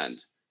incremental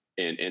spend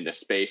in this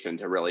space and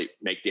to really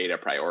make data a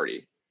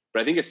priority.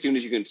 But I think as soon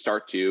as you can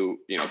start to,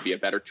 via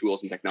better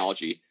tools and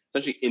technology,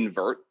 essentially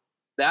invert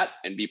that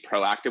and be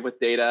proactive with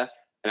data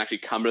and actually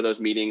come to those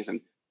meetings and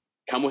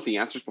come with the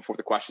answers before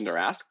the questions are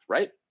asked,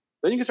 right?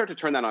 Then you can start to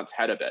turn that on its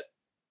head a bit.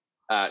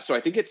 So I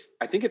think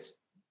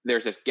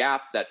there's this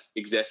gap that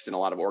exists in a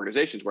lot of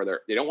organizations where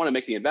they don't want to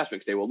make the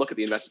investment because they will look at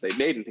the investments they've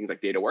made in things like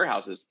data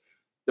warehouses.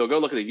 They'll go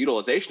look at the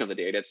utilization of the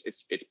data.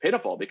 It's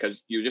pitiful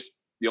because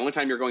the only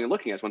time you're going and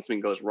looking is when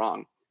something goes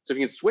wrong. So if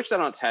you can switch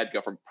that on its head,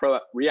 go from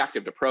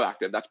reactive to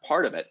proactive, that's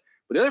part of it.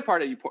 But the other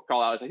part that you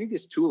call out is I think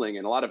this tooling,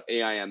 and a lot of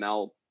AI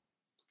ML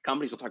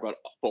companies will talk about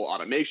full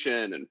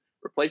automation and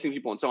replacing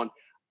people and so on.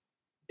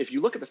 If you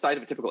look at the size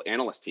of a typical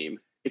analyst team,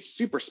 it's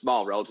super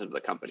small relative to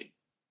the company.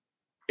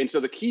 And so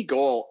the key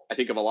goal, I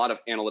think, of a lot of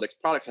analytics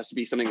products has to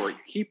be something where you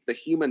keep the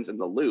humans in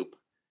the loop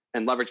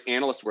and leverage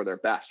analysts where they're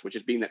best, which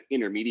is being that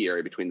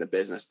intermediary between the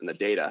business and the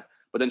data,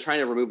 but then trying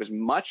to remove as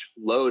much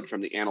load from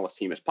the analyst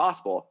team as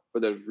possible for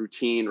those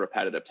routine,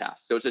 repetitive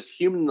tasks. So it's this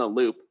human in the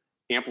loop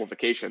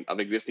amplification of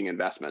existing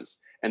investments.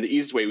 And the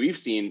easiest way we've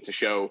seen to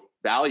show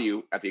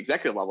value at the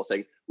executive level,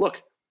 saying, look,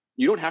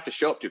 you don't have to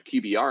show up to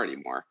QBR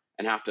anymore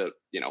and have to,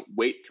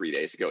 wait 3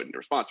 days to go into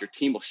response. Your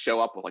team will show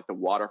up with like the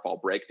waterfall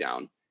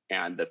breakdown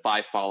and the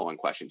 5 follow-on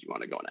questions you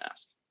want to go and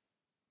ask.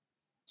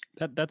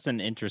 That's an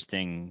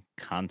interesting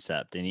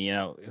concept. And,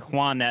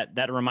 Juan,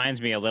 that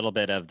reminds me a little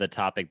bit of the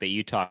topic that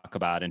you talk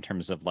about in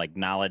terms of like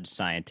knowledge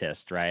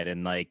scientist, right?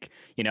 And like,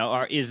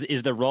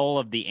 is the role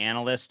of the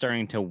analyst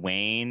starting to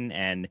wane,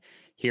 and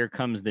here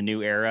comes the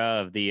new era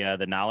of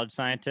the knowledge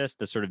scientist,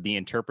 the sort of the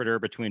interpreter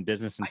between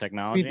business and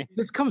technology? I mean,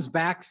 this comes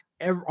back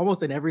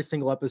almost in every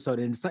single episode.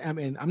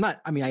 And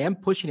I am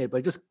pushing it,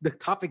 but just the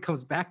topic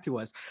comes back to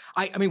us.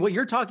 I mean, what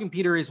you're talking,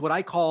 Peter, is what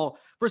I call,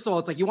 first of all,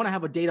 it's like you want to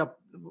have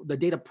the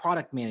data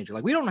product manager.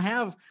 Like, we don't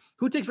have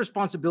who takes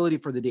responsibility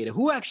for the data,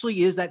 who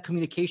actually is that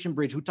communication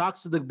bridge, who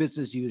talks to the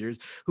business users,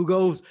 who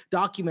goes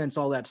documents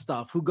all that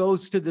stuff, who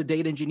goes to the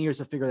data engineers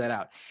to figure that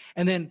out.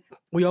 And then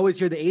we always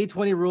hear the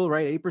 80-20 rule,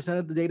 right? 80%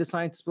 of the data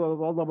scientists, blah,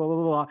 blah, blah, blah,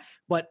 blah, blah.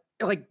 But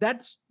like,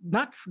 that's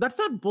not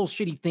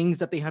bullshitty things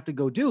that they have to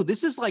go do.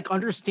 This is like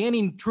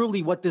understanding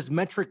truly what this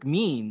metric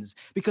means,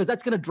 because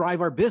that's going to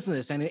drive our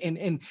business. And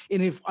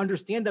if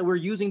understand that we're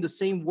using the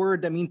same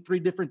word that means 3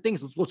 different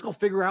things, let's go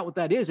figure out what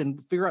that is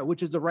and figure out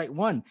which is the right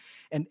one.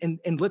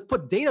 And let's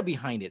put data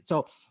behind it.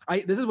 So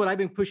this is what I've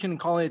been pushing and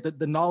calling it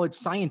the knowledge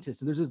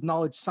scientist. And there's this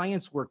knowledge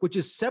science work, which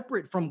is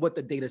separate from what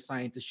the data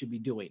scientist should be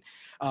doing.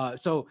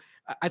 So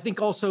I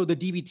think also the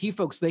DBT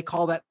folks, they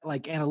call that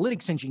like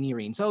analytics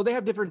engineering. So they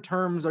have different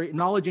terms, or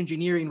knowledge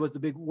engineering was the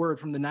big word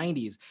from the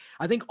 90s.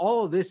 I think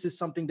all of this is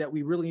something that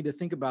we really need to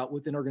think about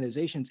within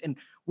organizations. And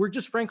we're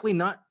just frankly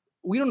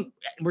we're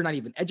not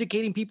even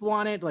educating people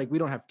on it. Like, we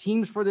don't have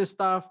teams for this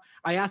stuff.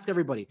 I ask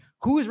everybody,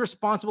 who is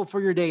responsible for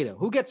your data?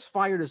 Who gets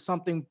fired if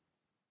something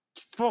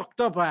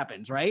fucked up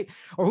happens, right?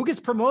 Or who gets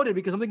promoted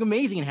because something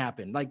amazing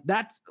happened? Like,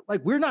 that's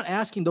like, we're not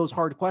asking those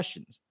hard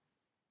questions.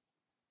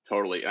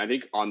 Totally. And I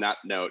think on that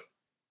note,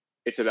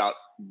 it's about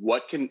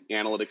what can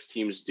analytics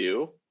teams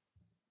do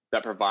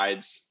that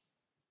provides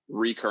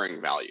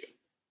recurring value,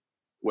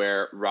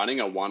 where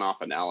running a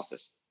one-off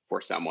analysis for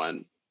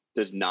someone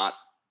does not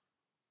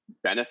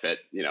benefit,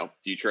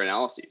 future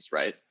analyses,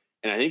 right?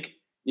 And I think,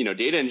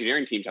 data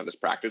engineering teams have this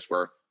practice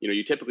where,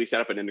 you typically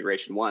set up an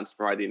integration once,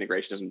 provided the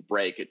integration doesn't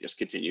break, it just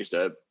continues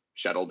to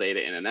shuttle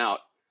data in and out.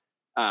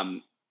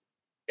 And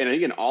I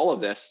think in all of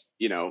this,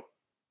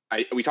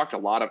 we talked to a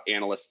lot of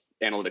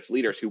analytics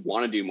leaders who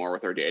want to do more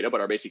with their data,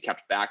 but are basically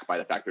kept back by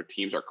the fact their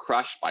teams are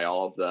crushed by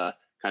all of the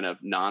kind of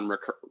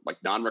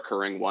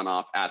non-recurring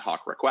one-off ad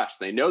hoc requests.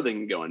 They know they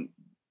can go and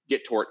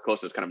get close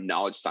to this kind of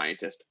knowledge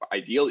scientist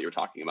ideal that you're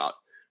talking about,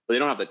 but they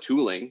don't have the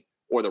tooling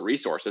or the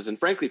resources. And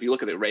frankly, if you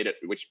look at the rate at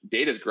which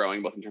data is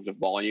growing, both in terms of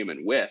volume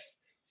and width,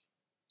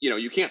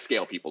 you can't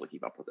scale people to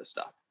keep up with this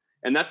stuff.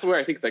 And that's where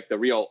I think like the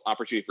real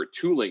opportunity for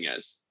tooling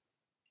is,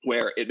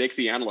 where it makes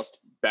the analyst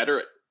better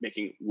at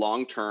making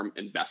long-term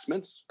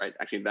investments, right?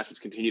 Actually, investments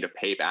continue to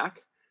pay back,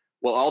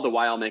 while all the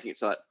while making it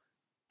so that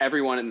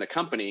everyone in the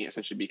company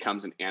essentially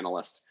becomes an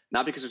analyst,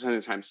 not because they're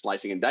spending time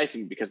slicing and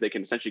dicing, because they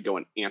can essentially go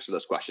and answer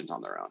those questions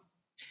on their own.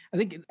 I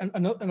think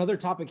another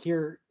topic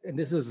here, and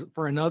this is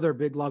for another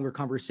big, longer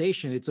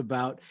conversation, it's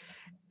about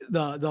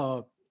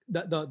the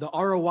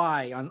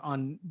ROI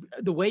on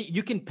the way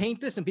you can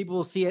paint this and people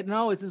will see it.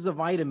 No, this is a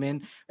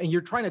vitamin, and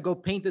you're trying to go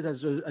paint this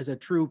as a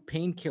true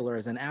painkiller,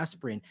 as an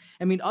aspirin.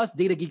 I mean, us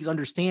data geeks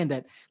understand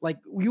that, like,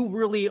 you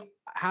really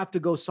have to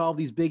go solve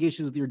these big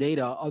issues with your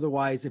data.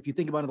 Otherwise, if you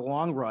think about it in the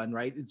long run,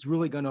 right, it's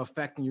really going to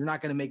affect, and you're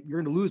going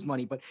to lose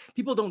money, but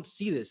people don't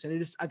see this.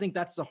 And I think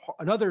that's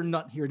another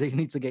nut here that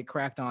needs to get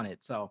cracked on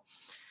it. So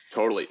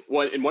totally.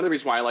 And one of the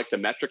reasons why I like the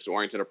metrics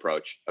oriented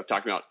approach of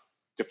talking about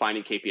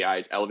defining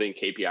KPIs, elevating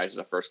KPIs as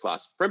a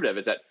first-class primitive,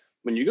 is that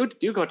when you go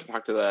to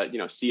talk to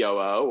the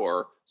COO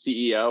or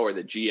CEO or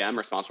the GM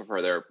responsible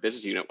for their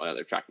business unit, whether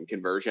they're tracking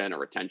conversion or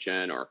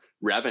retention or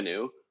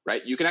revenue,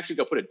 right? You can actually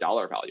go put a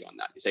dollar value on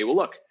that. You say, well,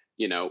 look,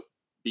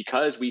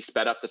 because we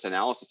sped up this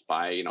analysis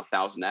by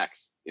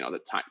 1000x, the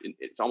time,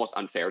 it's almost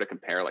unfair to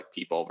compare like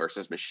people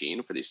versus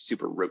machine for these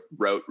super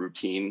rote,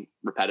 routine,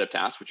 repetitive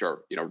tasks, which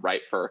are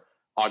ripe for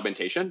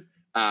augmentation.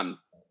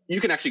 You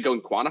can actually go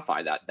and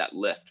quantify that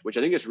lift, which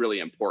I think is really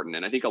important.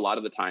 And I think a lot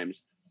of the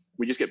times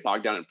we just get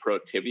bogged down in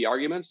productivity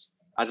arguments,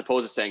 as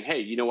opposed to saying, hey,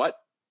 you know what?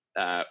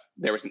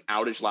 There was an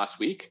outage last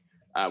week.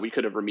 We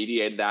could have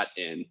remediated that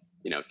in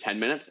 10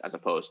 minutes as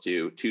opposed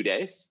to 2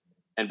 days.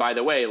 And by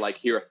the way, like,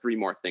 here are 3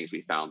 more things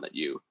we found that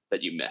you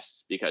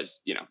missed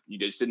because you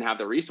just didn't have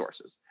the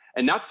resources.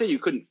 And not to say you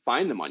couldn't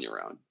find them on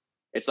your own.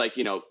 It's like,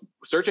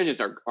 search engines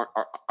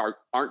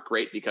aren't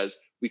great because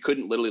we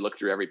couldn't literally look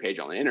through every page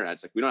on the internet.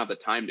 It's like, we don't have the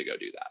time to go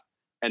do that.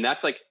 And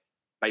that's like,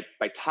 by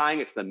tying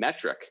it to the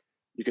metric,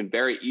 you can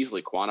very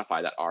easily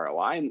quantify that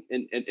ROI.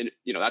 And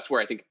that's where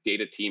I think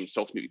data teams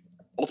ultimately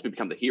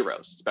become the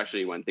heroes,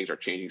 especially when things are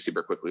changing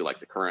super quickly,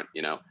 like the current,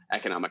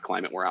 economic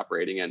climate we're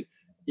operating in.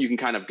 You can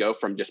kind of go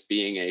from just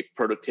being a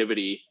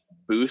productivity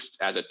boost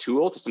as a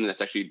tool to something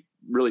that's actually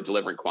really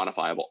delivering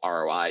quantifiable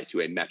ROI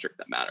to a metric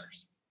that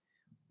matters.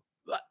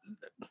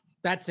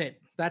 That's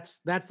it. That's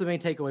the main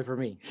takeaway for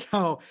me.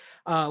 So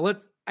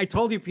I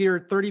told you,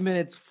 Peter, 30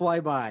 minutes fly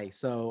by.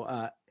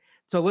 So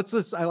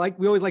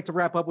we always like to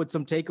wrap up with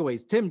some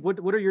takeaways. Tim,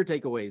 what are your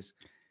takeaways?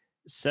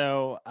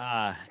 So,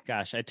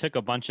 gosh, I took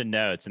a bunch of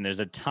notes, and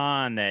there's a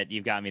ton that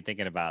you've got me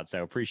thinking about.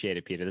 So appreciate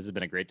it, Peter. This has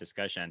been a great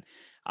discussion.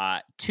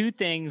 2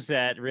 things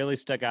that really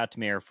stuck out to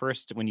me are,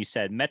 first, when you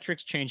said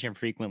metrics change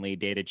infrequently,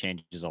 data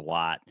changes a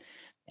lot.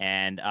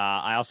 And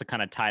I also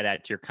kind of tie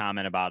that to your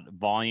comment about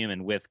volume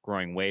and width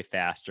growing way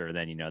faster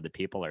than, the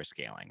people are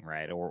scaling,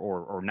 right?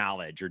 Or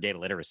knowledge or data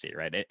literacy,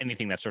 right?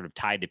 Anything that's sort of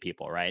tied to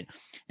people, right?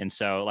 And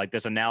so, like,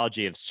 this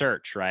analogy of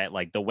search, right?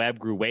 Like, the web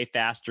grew way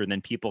faster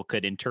than people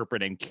could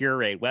interpret and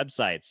curate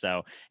websites.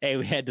 So, hey,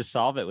 we had to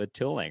solve it with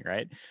tooling,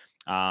 right?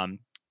 And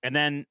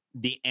then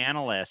the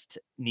analyst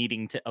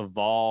needing to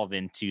evolve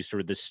into sort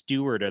of the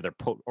steward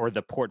or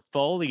the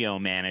portfolio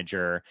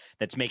manager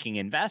that's making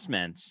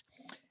investments.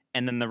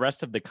 And then the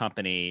rest of the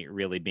company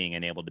really being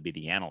enabled to be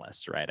the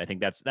analysts, right? I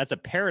think that's a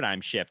paradigm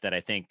shift that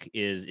I think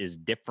is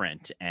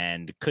different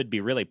and could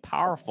be really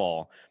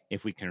powerful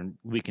if we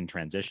can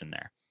transition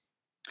there.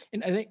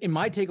 And I think in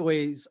my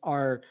takeaways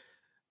are,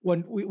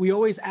 when we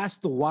always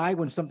ask the why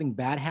when something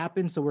bad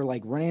happens. So we're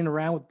like running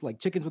around with like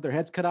chickens with their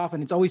heads cut off,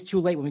 and it's always too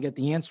late when we get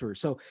the answer.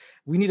 So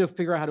we need to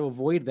figure out how to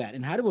avoid that.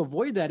 And how to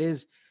avoid that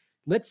is,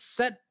 let's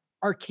set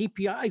our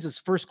KPIs as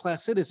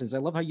first-class citizens. I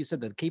love how you said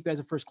that, KPIs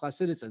are first-class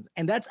citizens.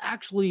 And that's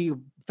actually a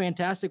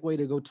fantastic way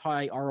to go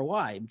tie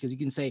ROI, because you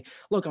can say,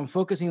 look, I'm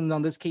focusing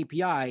on this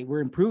KPI. We're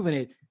improving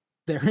it.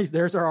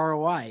 There's our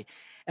ROI.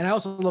 And I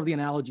also love the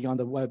analogy on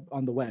the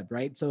web,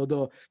 right? So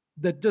the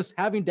just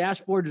having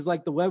dashboards is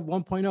like the web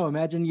 1.0.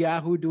 Imagine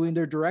Yahoo doing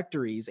their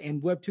directories,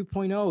 and web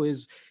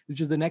 2.0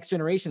 which is the next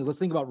generation. Let's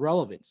think about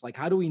relevance. Like,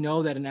 how do we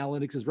know that an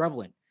analytics is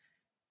relevant?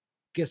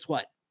 Guess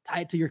what?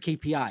 Tie it to your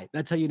KPI.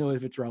 That's how you know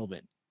if it's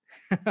relevant.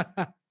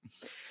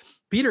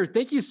 Peter,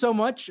 thank you so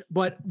much.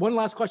 But one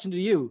last question to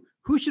you.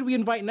 Who should we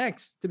invite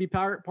next to be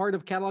part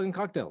of Catalog and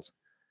Cocktails?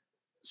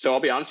 So I'll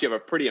be honest, you have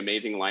a pretty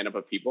amazing lineup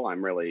of people.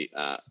 I'm really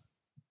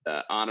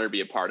honored to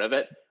be a part of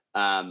it.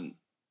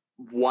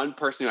 One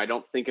person who I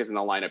don't think is in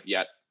the lineup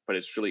yet, but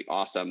it's really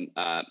awesome,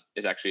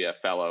 is actually a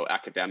fellow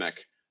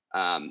academic,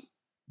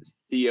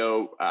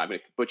 Theo, I'm going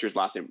to butcher his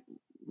last name,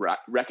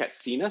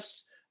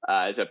 Rekatsinas,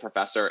 is a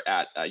professor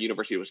at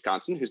University of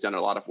Wisconsin who's done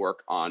a lot of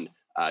work on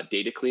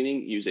data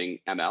cleaning using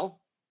ML.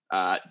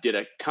 did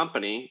a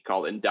company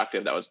called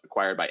Inductive that was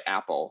acquired by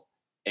Apple,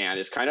 and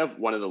is kind of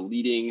one of the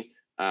leading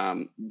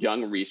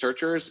young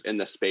researchers in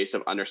the space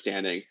of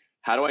understanding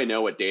how do I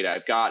know what data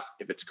I've got,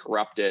 if it's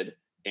corrupted,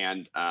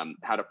 and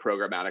how to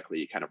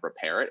programmatically kind of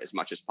repair it as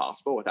much as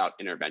possible without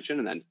intervention,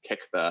 and then kick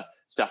the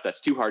stuff that's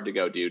too hard to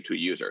go do to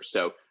users.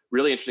 So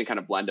really interesting kind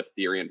of blend of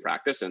theory and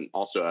practice, and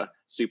also a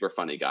super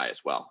funny guy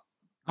as well.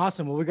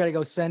 Awesome. Well, we got to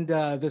go send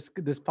this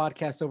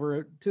podcast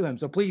over to him.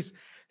 So please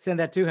send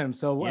that to him.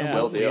 So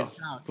yeah,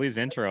 please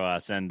intro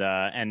us.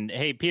 And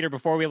hey, Peter,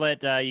 before we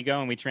let you go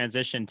and we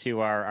transition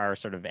to our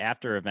sort of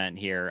after event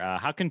here,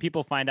 how can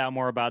people find out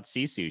more about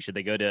Sisu? Should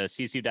they go to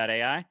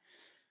sisu.ai?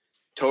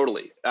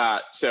 Totally.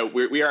 So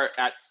we are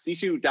at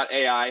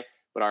sisu.ai,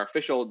 but our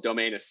official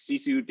domain is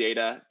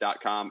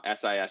sisudata.com,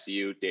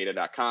 SISU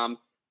data.com.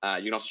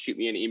 You can also shoot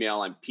me an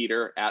email. I'm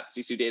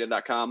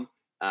peter@sisudata.com.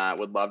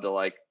 Would love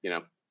to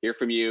hear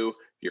from you. If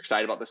you're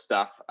excited about this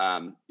stuff,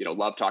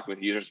 love talking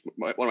with users.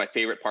 One of my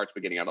favorite parts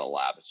of getting out of the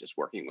lab is just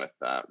working with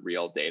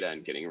real data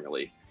and getting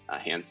really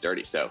hands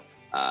dirty. So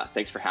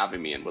thanks for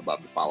having me, and would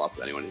love to follow up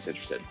with anyone who's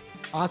interested.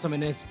 Awesome.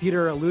 And as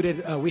Peter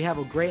alluded, we have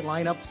a great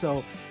lineup.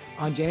 So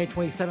on January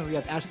 27th, we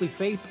have Ashley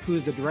Faith, who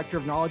is the Director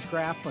of Knowledge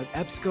Graph at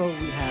EBSCO.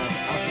 We have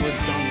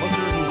afterwards John Looker,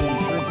 who's an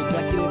insurance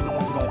executive. We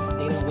talk about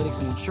data analytics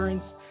and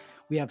insurance.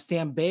 We have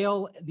Sam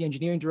Bale, the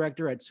engineering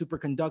director at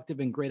Superconductive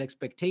and Great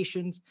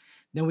Expectations.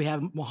 Then we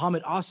have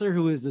Mohammed Osser,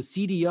 who is the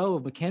CDO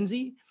of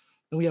McKinsey.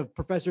 Then we have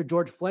Professor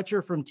George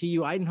Fletcher from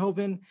TU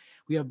Eindhoven.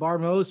 We have Bar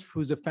Mose,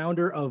 who's the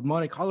founder of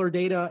Monte Carlo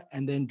Data.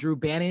 And then Drew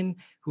Bannon,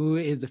 who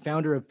is the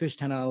founder of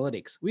Fishtown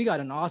Analytics. We got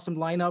an awesome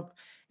lineup,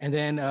 and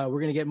then we're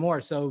going to get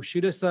more. So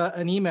shoot us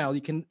an email.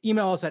 You can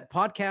email us at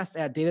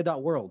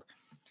podcast@data.world.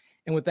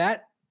 And with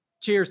that,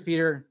 cheers,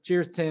 Peter.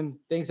 Cheers, Tim.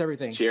 Thanks,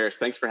 everything. Cheers.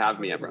 Thanks for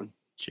having me, everyone.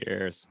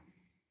 Cheers.